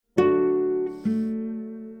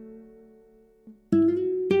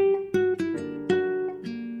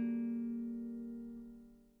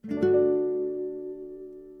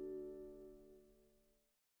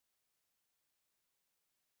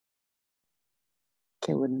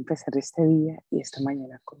Qué bueno empezar este día y esta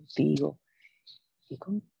mañana contigo y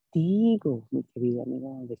contigo, mi querido amigo,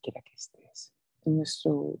 donde quiera que estés.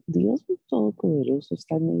 Nuestro Dios Todopoderoso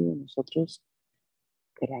está en medio de nosotros,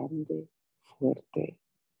 grande, fuerte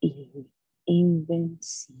y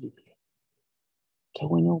invencible. Qué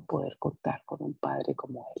bueno poder contar con un Padre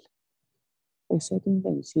como Él. El ser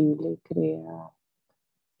invencible crea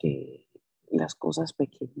que las cosas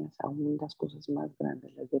pequeñas, aún las cosas más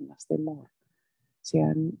grandes, las de más temor,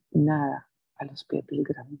 sean nada a los pies del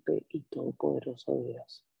grande y todopoderoso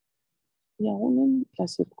Dios. Y aún en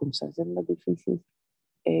las circunstancias más difíciles,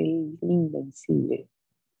 el invencible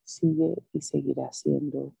sigue y seguirá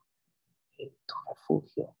siendo tu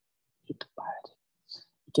refugio y tu Padre.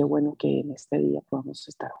 Y qué bueno que en este día podamos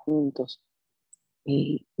estar juntos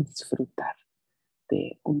y disfrutar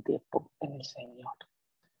de un tiempo en el Señor.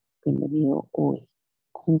 Bienvenido hoy,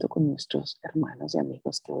 junto con nuestros hermanos y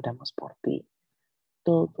amigos que oramos por ti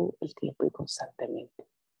todo el tiempo y constantemente.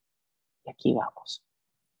 Y aquí vamos.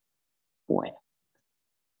 Bueno,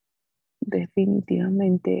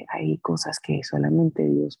 definitivamente hay cosas que solamente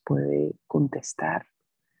Dios puede contestar,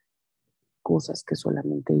 cosas que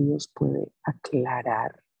solamente Dios puede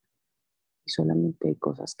aclarar y solamente hay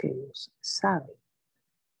cosas que Dios sabe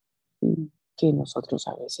y que nosotros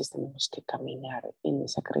a veces tenemos que caminar en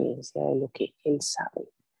esa creencia de lo que Él sabe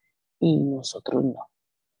y nosotros no.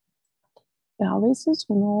 A veces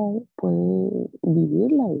uno puede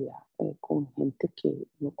vivir la vida con gente que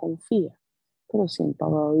no confía, pero siempre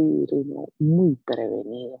va a vivir uno muy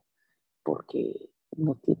prevenido porque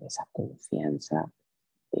no tiene esa confianza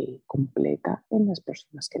completa en las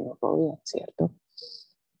personas que nos rodean, ¿cierto?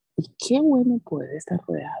 Y qué bueno poder estar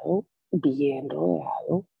rodeado, bien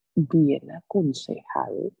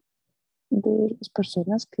aconsejado de las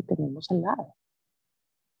personas que tenemos al lado.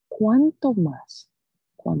 ¿Cuánto más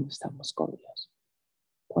cuando estamos con Dios?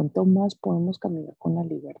 ¿Cuánto más podemos caminar con la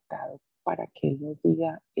libertad para que Él nos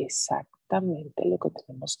diga exactamente lo que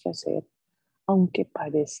tenemos que hacer? Aunque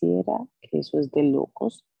pareciera que eso es de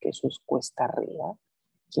locos, que eso es cuesta arriba,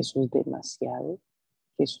 que eso es demasiado,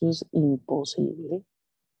 que eso es imposible,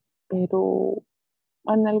 pero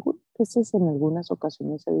en algunas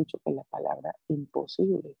ocasiones he dicho que la palabra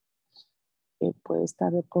imposible puede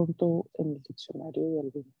estar de pronto en el diccionario de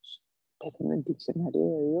algunos, pero en el diccionario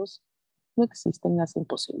de Dios no existen las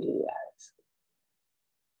imposibilidades.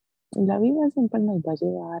 La vida siempre nos va a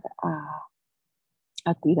llevar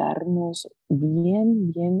a tirarnos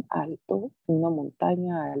bien alto, de una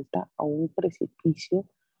montaña alta a un precipicio,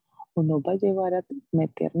 o nos va a llevar a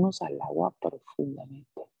meternos al agua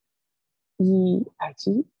profundamente. Y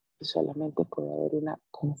allí solamente puede haber una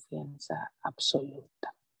confianza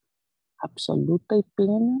absoluta y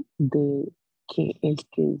plena de que el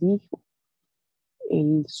que dijo,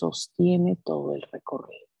 él sostiene todo el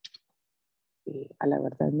recorrido. A la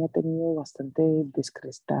verdad me ha tenido bastante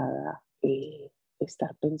descrestada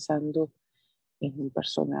estar pensando en un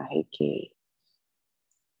personaje que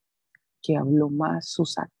habló más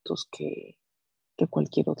sus actos que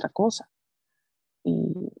cualquier otra cosa.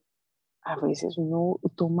 Y a veces uno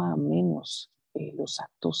toma a menos los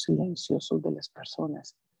actos silenciosos de las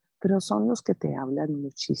personas, pero son los que te hablan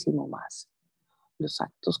muchísimo más. Los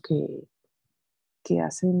actos que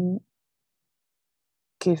hacen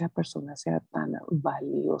que esa persona sea tan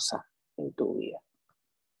valiosa en tu vida.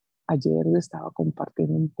 Ayer le estaba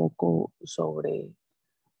compartiendo un poco sobre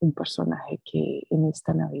un personaje que en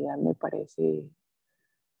esta Navidad me parece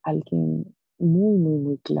alguien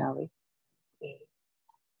muy clave eh,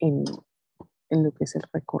 en, en lo que es el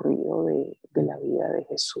recorrido de la vida de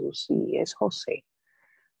Jesús y es José.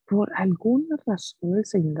 Por alguna razón el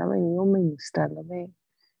Señor ha venido ministrándome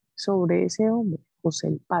sobre ese hombre, José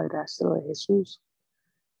el padrastro de Jesús.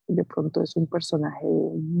 De pronto es un personaje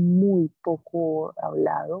muy poco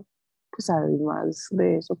hablado, pues además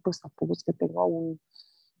de eso, pues tampoco es que tenga un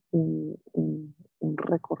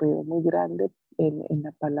recorrido muy grande en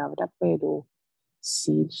la palabra, pero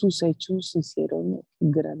sí sus hechos hicieron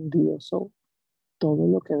grandioso todo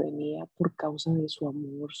lo que venía por causa de su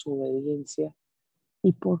amor, su obediencia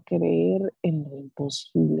y por creer en lo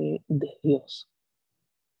imposible de Dios.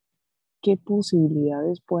 ¿Qué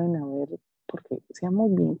posibilidades pueden haber? Porque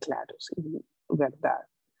seamos bien claros y verdad,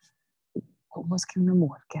 ¿cómo es que una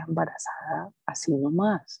mujer queda embarazada así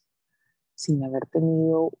nomás, sin haber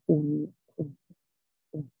tenido un,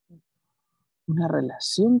 una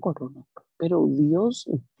relación con un hombre? Pero Dios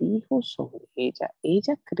dijo sobre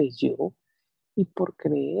ella creyó y por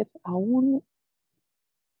creer, aún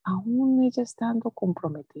ella estando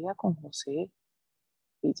comprometida con José,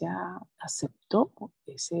 ella aceptó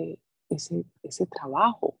ese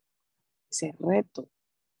trabajo, ese reto.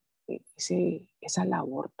 esa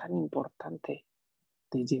labor tan importante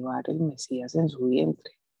de llevar el Mesías en su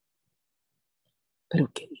vientre. Pero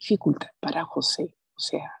qué dificultad para José. O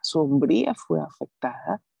sea, su hombría fue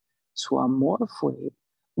afectada, su amor fue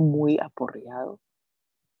muy aporreado,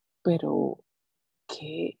 pero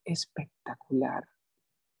qué espectacular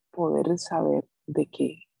poder saber de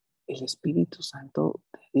que el Espíritu Santo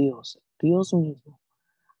de Dios, Dios mismo,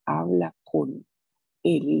 habla con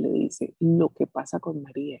él y le dice, lo que pasa con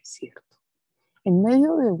María es cierto. En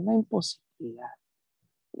medio de una imposibilidad,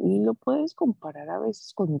 y lo puedes comparar a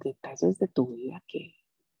veces con detalles de tu vida que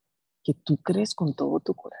tú crees con todo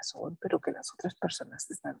tu corazón, pero que las otras personas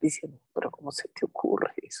te están diciendo, pero ¿cómo se te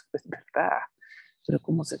ocurre? Eso es verdad. Pero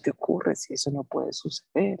 ¿cómo se te ocurre si eso no puede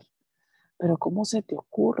suceder? Pero ¿cómo se te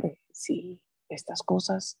ocurre si estas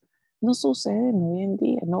cosas no suceden hoy en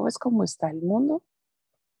día? ¿No ves cómo está el mundo?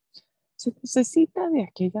 Se necesita de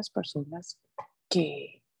aquellas personas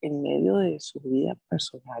que en medio de su vida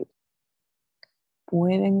personal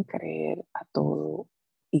pueden creer a todo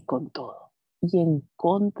y con todo y en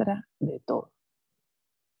contra de todo.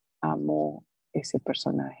 Amo ese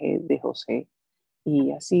personaje de José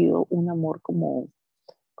y ha sido un amor como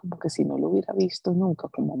que si no lo hubiera visto nunca,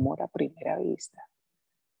 como amor a primera vista.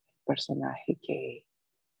 Personaje que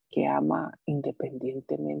ama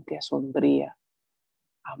independientemente a su hombría,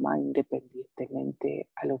 ama independientemente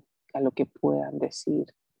a lo que puedan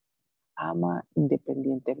decir, ama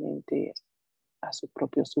independientemente a su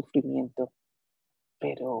propio sufrimiento,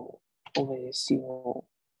 pero obedeció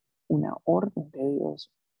una orden de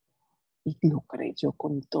Dios y lo creyó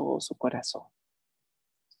con todo su corazón.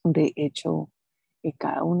 De hecho,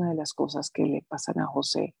 cada una de las cosas que le pasan a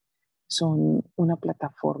José son una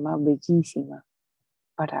plataforma bellísima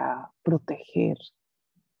para proteger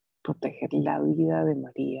la vida de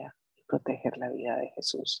María y proteger la vida de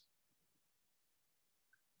Jesús.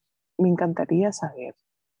 Me encantaría saber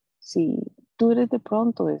si tú eres de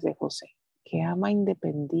pronto desde José, que ama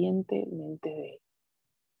independientemente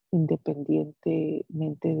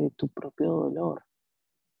de tu propio dolor,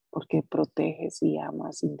 porque proteges y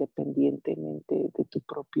amas independientemente de tu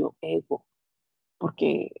propio ego,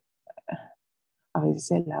 porque a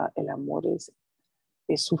veces el amor es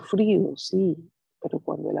sufrido, sí, pero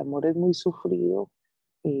cuando el amor es muy sufrido,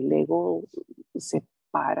 el ego se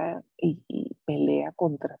para y pelea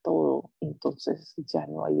contra todo, entonces ya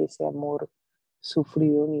no hay ese amor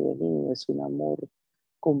sufrido ni benigno, es un amor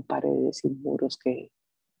con paredes y muros que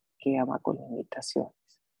ama con limitaciones.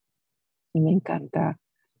 Y me encanta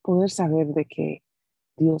poder saber de que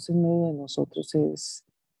Dios en medio de nosotros es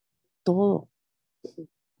todo.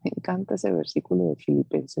 Me encanta ese versículo de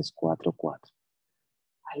Filipenses 4:4.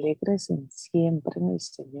 Alégrese siempre en el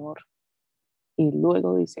Señor. Y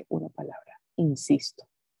luego dice una palabra, insisto,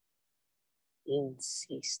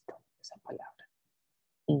 insisto, esa palabra,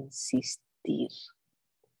 insistir,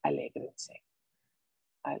 alégrense.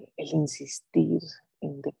 El insistir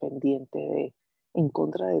independiente en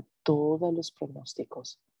contra de todos los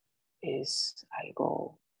pronósticos, es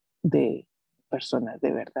algo de personas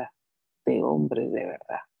de verdad, de hombres de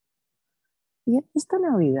verdad. Y en esta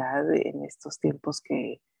Navidad, en estos tiempos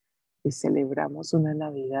que celebramos una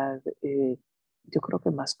Navidad, yo creo que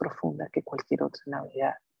más profunda que cualquier otra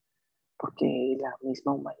Navidad, porque la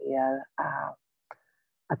misma humanidad ha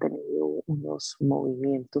tenido unos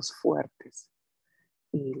movimientos fuertes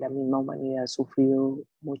y la misma humanidad ha sufrido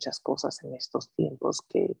muchas cosas en estos tiempos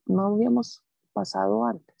que no habíamos pasado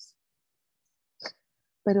antes.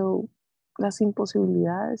 Pero las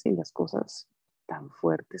imposibilidades y las cosas tan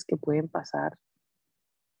fuertes que pueden pasar,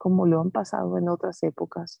 como lo han pasado en otras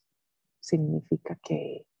épocas, significa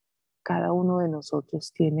que cada uno de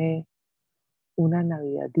nosotros tiene una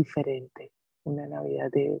Navidad diferente, una Navidad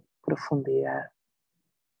de profundidad,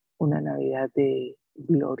 una Navidad de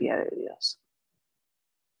gloria de Dios.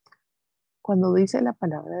 Cuando dice la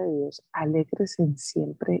palabra de Dios, alégrense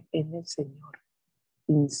siempre en el Señor.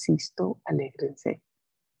 Insisto, alégrense.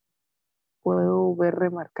 Puedo ver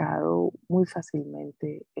remarcado muy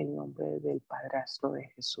fácilmente el nombre del padrastro de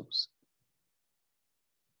Jesús,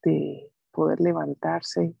 de poder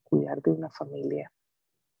levantarse, cuidar de una familia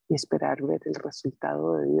y esperar ver el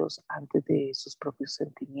resultado de Dios antes de sus propios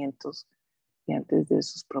sentimientos y antes de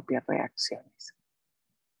sus propias reacciones.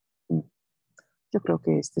 Yo creo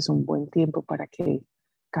que este es un buen tiempo para que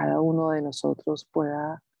cada uno de nosotros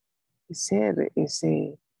pueda ser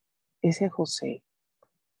ese José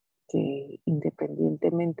que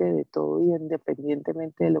independientemente de todo y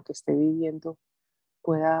independientemente de lo que esté viviendo,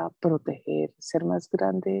 pueda proteger, ser más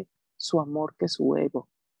grande su amor que su ego,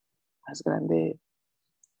 más grande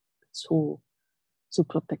su, su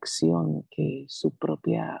protección que su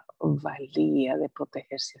propia valía de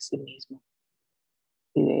protegerse a sí mismo.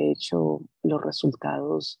 Y de hecho, los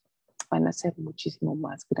resultados van a ser muchísimo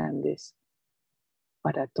más grandes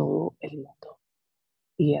para todo el mundo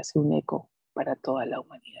y hace un eco para toda la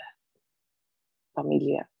humanidad.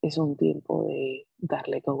 Familia, es un tiempo de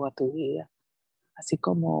darle go a tu vida, así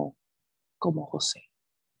como José,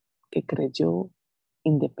 que creyó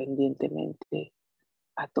independientemente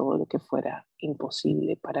a todo lo que fuera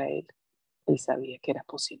imposible para él. Él sabía que era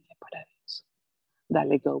posible para Dios.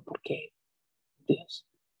 Dale go porque Dios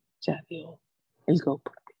ya dio el go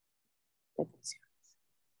por ti. Bendiciones.